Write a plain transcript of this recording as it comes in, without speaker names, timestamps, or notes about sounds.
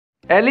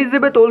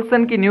Elizabeth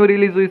Olsen की new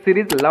release हुई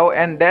series love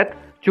and death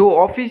जो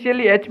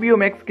ऑफिशियली HBO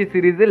मैक्स की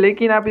सीरीज है,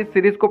 लेकिन आप इस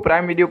सीरीज को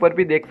प्राइम वीडियो पर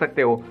भी देख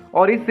सकते हो।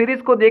 और इस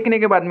सीरीज को देखने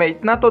के बाद मैं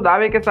इतना तो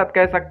दावे के साथ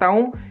कह सकता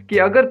हूं कि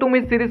अगर तुम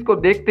इस सीरीज को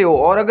देखते हो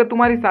और अगर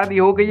तुम्हारी शादी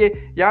हो गई है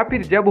या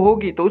फिर जब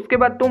होगी तो उसके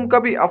बाद तुम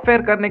कभी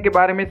अफेयर करने के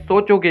बारे में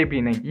सोचोगे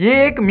भी नहीं।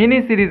 ये एक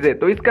मिनी सीरीज है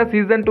तो इसका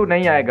सीजन 2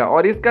 नहीं आएगा,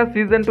 और इसका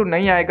सीजन 2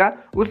 नहीं आएगा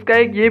उसका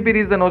एक ये भी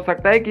रीजन हो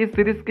सकता है कि इस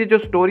सीरीज की जो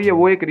स्टोरी है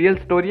वो एक रियल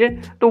स्टोरी है,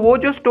 तो वो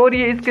जो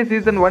स्टोरी है इसके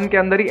सीजन 1 के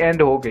अंदर ही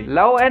एंड हो गई।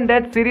 लव एंड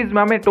डेथ सीरीज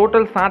में हमें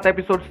टोटल 7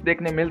 एपिसोड्स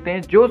देखने मिलते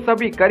हैं जो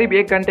सभी करीब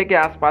 1 घंटे के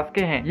आसपास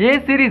के हैं। ये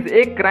सीरीज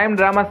एक क्राइम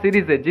ड्रामा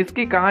सीरीज है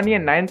जिसकी कहानी है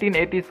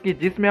 1980s की,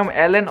 जिसमें हम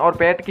एलन और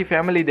पैट की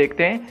फैमिली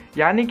देखते हैं,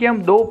 यानी कि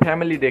हम दो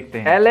फैमिली देखते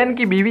हैं। एलन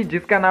की बीवी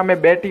जिसका नाम है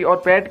बेटी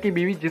और पैट की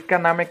बीवी जिसका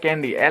नाम है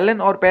कैंडी।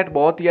 एलन और पैट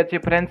बहुत ही अच्छे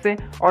फ्रेंड्स हैं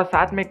और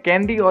साथ में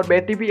कैंडी और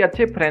बेटी भी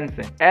अच्छे फ्रेंड्स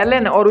हैं।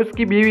 एलन और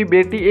उसकी बीवी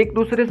बेटी एक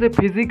दूसरे से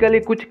फिजिकली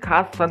कुछ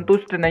खास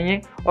संतुष्ट नहीं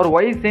है और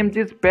वही सेम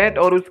चीज पैट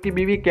और उसकी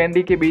बीवी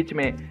कैंडी के बीच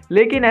में,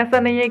 लेकिन ऐसा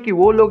नहीं है कि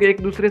वो लोग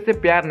एक दूसरे से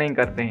प्यार नहीं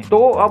करते हैं।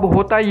 तो अब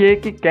होता यह है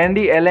कि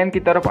कैंडी एलन की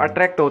तरफ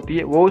अट्रैक्ट होती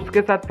है, वो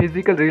उसके साथ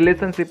फिजिकल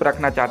रिलेशनशिप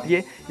रखना चाहती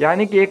है,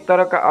 यानी कि एक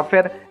तरह का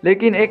अफेयर,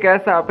 लेकिन एक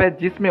ऐसा अफेयर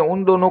जिसमें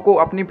उन दोनों को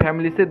अपनी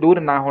फैमिली से दूर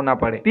ना होना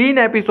पड़े। 3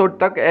 एपिसोड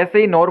तक ऐसे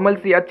ही नॉर्मल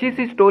सी अच्छी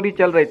सी स्टोरी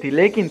चल रही थी,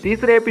 लेकिन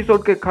तीसरे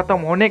एपिसोड के खत्म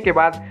होने के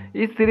बाद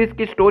इस सीरीज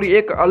की स्टोरी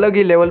एक अलग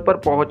ही लेवल पर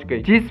पहुंच गई,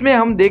 जिसमें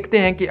हम देखते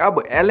हैं कि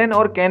अब एलन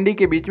और कैंडी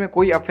के बीच में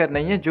कोई अफेयर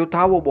नहीं है, जो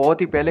था वो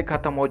बहुत ही पहले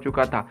खत्म हो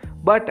चुका था।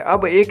 बट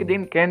अब एक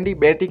दिन कैंडी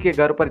बेटी के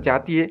घर पर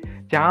जाती है,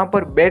 जहां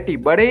पर बेटी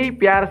बड़े ही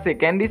प्यार से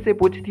कैंडी से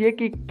पूछती है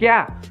कि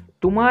क्या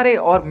तुम्हारे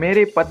और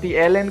मेरे पति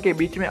एलन के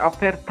बीच में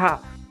अफेयर था।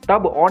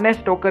 तब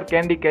ऑनेस्ट होकर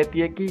कैंडी कहती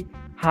है कि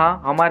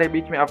हाँ, हमारे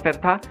बीच में अफेयर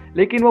था,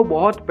 लेकिन वो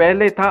बहुत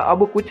पहले था,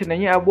 अब कुछ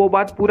नहीं है, अब वो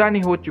बात पुरानी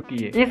हो चुकी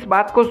है। इस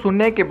बात को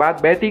सुनने के बाद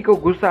बेटी को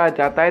गुस्सा आ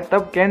जाता है।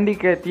 तब कैंडी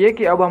कहती है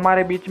कि अब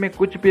हमारे बीच में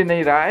कुछ भी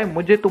नहीं रहा है,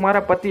 मुझे तुम्हारा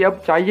पति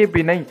अब चाहिए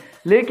भी नहीं।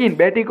 लेकिन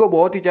बेटी को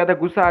बहुत ही ज्यादा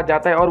गुस्सा आ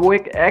जाता है और वो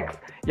एक एक्स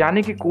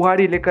यानी कि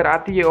कुहाड़ी लेकर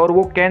आती है और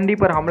वो कैंडी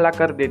पर हमला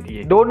कर देती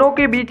है। दोनों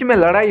के बीच में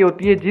लड़ाई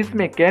होती है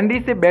जिसमें कैंडी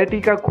से बेटी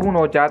का खून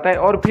हो जाता है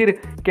और फिर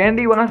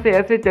कैंडी वहां से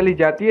ऐसे चली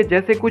जाती है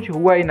जैसे कुछ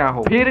हुआ ही ना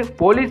हो। फिर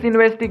पुलिस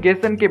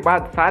इन्वेस्टिगेशन के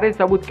बाद सारे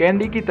सबूत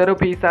कैंडी की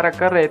तरफ ही इशारा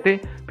कर रहे थे।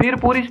 फिर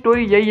पूरी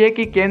स्टोरी यही है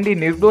कि कैंडी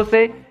निर्दोष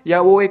है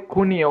या वो एक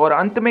खूनी है, और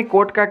अंत में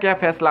कोर्ट का क्या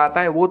फैसला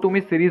आता है वो तुम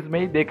इस सीरीज में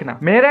ही देखना।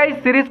 मेरा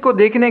इस सीरीज को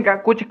देखने का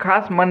कुछ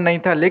खास मन नहीं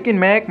था, लेकिन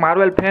मैं एक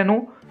मार्वल फैन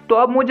हूँ तो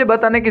अब मुझे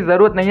बताने की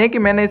जरूरत नहीं है कि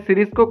मैंने इस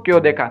सीरीज को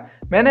क्यों देखा।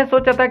 मैंने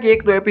सोचा था कि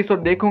 1-2 एपिसोड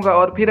देखूंगा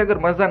और फिर अगर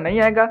मजा नहीं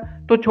आएगा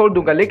तो छोड़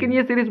दूंगा, लेकिन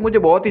ये सीरीज मुझे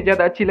बहुत ही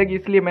ज्यादा अच्छी लगी,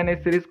 इसलिए मैंने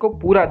इस सीरीज को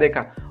पूरा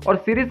देखा। और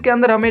सीरीज के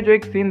अंदर हमें जो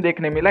एक सीन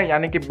देखने मिला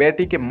यानी कि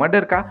बेटी के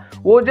मर्डर का,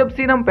 वो जब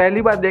सीन हम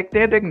पहली बार देखते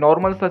हैं तो एक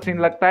नॉर्मल सा सीन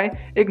लगता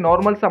है, एक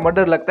नॉर्मल सा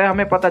मर्डर लगता है।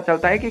 हमें पता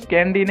चलता है कि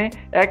कैंडी ने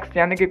एक्स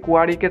यानी कि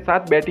कुहाड़ी के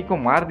साथ बेटी को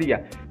मार दिया,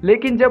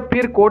 लेकिन जब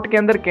फिर कोर्ट के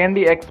अंदर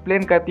कैंडी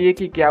एक्सप्लेन करती है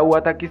कि क्या हुआ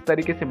था, किस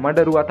तरीके से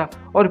मर्डर हुआ था,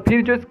 और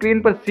फिर जो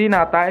स्क्रीन पर सीन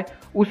आता है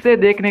उसे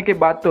देखने के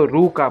बाद तो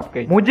रूह कांप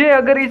गई। मुझे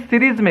अगर इस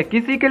सीरीज में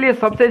किसी के लिए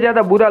सबसे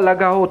ज्यादा बुरा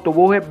लगा हो तो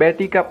वो है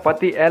बेटी का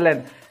पति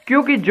एलन,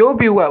 क्योंकि जो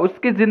भी हुआ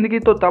उसकी जिंदगी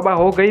तो तबाह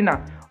हो गई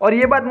ना। और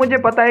ये बात मुझे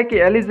पता है कि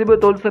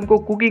एलिजाबेथ ओल्सन को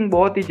कुकिंग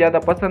बहुत ही ज़्यादा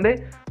पसंद है,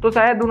 तो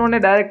शायद उन्होंने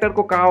डायरेक्टर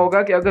को कहा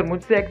होगा कि अगर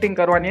मुझसे एक्टिंग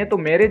करवानी है तो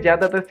मेरे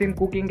ज़्यादातर सीन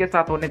कुकिंग के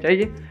साथ होने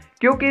चाहिए,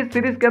 क्योंकि इस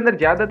सीरीज के अंदर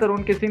ज़्यादातर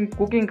उनके सीन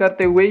कुकिंग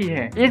करते हुए ही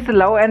हैं। इस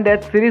लव एंड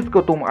डेथ सीरीज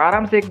को तुम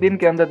आराम से 1 दिन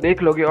के अंदर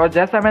देख लोगे, और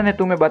जैसा मैंने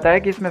तुम्हें बताया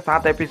कि इसमें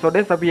 7 एपिसोड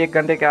है, सभी 1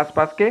 घंटे के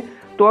आसपास के,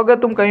 तो अगर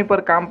तुम कहीं पर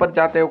काम पर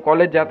जाते हो,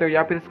 कॉलेज जाते हो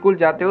या फिर स्कूल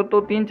जाते हो तो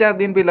 3-4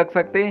 दिन भी लग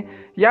सकते हैं,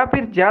 या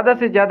फिर ज्यादा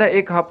से ज्यादा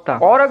 1 हफ्ता।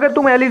 और अगर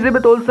तुम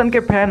एलिजाबेथ ओल्सन के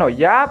फैन हो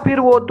या फिर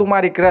वो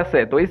तुम्हारी क्रश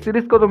है तो इस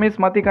सीरीज को तुम इस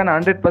मत ही करना,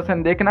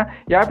 100% देखना।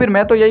 या फिर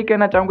मैं तो यही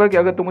कहना चाहूंगा कि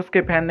अगर तुम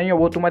उसके फैन नहीं हो,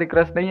 वो तुम्हारी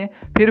क्रश नहीं है,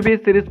 फिर भी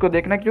इस सीरीज को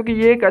देखना, क्योंकि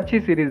ये एक अच्छी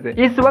सीरीज है।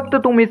 इस वक्त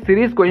तुम इस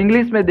सीरीज को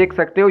इंग्लिश में देख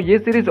सकते हो, ये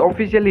सीरीज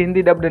ऑफिशियली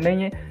हिंदी डब्ड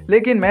नहीं है,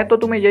 लेकिन मैं तो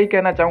तुम्हें यही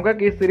कहना चाहूंगा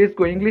कि इस सीरीज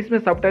को इंग्लिश में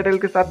सबटाइटल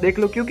के साथ देख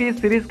लो, क्योंकि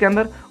इस सीरीज के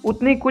अंदर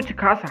उतनी कुछ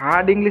खास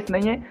हार्ड इंग्लिश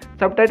नहीं है।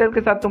 सबटाइटल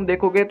के साथ तुम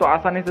देखोगे तो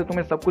आसानी से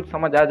तुम्हें सब कुछ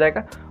समझ आ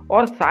जाएगा।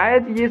 और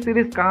शायद ये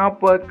सीरीज कहाँ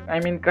पर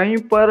कहीं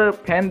पर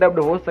फैन डब्ड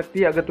हो सकती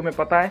है, अगर तुम्हें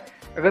पता है,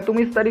 अगर तुम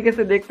इस तरीके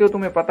से देखते हो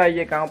तुम्हें पता है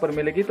ये कहाँ पर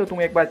मिलेगी, तो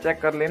तुम एक बार चेक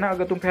कर लेना।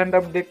 अगर तुम फैन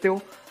डब्ड देखते हो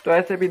तो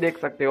ऐसे भी देख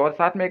सकते हो। और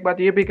साथ में एक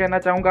बात ये भी कहना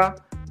चाहूँगा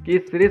कि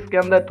इस सीरीज के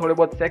अंदर थोड़े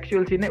बहुत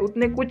सेक्सुअल सीन है,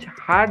 उतने कुछ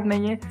हार्ड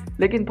नहीं है,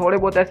 लेकिन थोड़े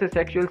बहुत ऐसे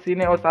सेक्सुअल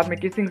सीन है और साथ में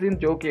किसिंग सीन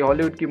जो कि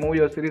हॉलीवुड की मूवी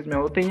और सीरीज में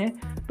होते ही हैं,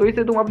 तो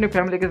इसे तुम अपनी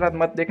फैमिली के साथ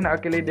मत देखना,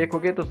 अकेले ही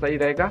देखोगे तो सही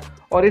रहेगा।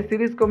 और इस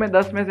सीरीज को मैं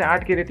 10 में से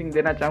 8 की रेटिंग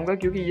देना चाहूँगा,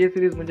 क्योंकि ये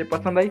सीरीज मुझे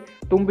पसंद आई।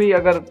 तुम भी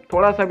अगर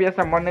थोड़ा सा भी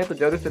ऐसा मन है तो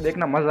जरूर से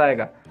देखना, मजा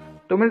आएगा।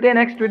 तो मिलते हैं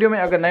नेक्स्ट वीडियो में।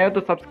 अगर नए हो तो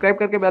सब्सक्राइब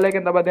करके बेल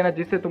आइकन दबा देना,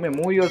 जिससे तुम्हें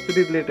मूवी और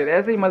सीरीज रिलेटेड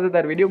ऐसे ही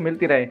मजेदार वीडियो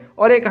मिलती रहे।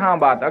 और एक हाँ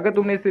बात, अगर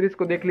तुमने इस सीरीज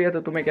को देख लिया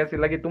तो तुम्हें कैसी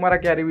लगी, तुम्हारा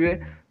क्या रिव्यू है,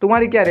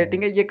 तुम्हारी क्या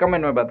रेटिंग है, ये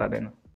कमेंट में बता देना।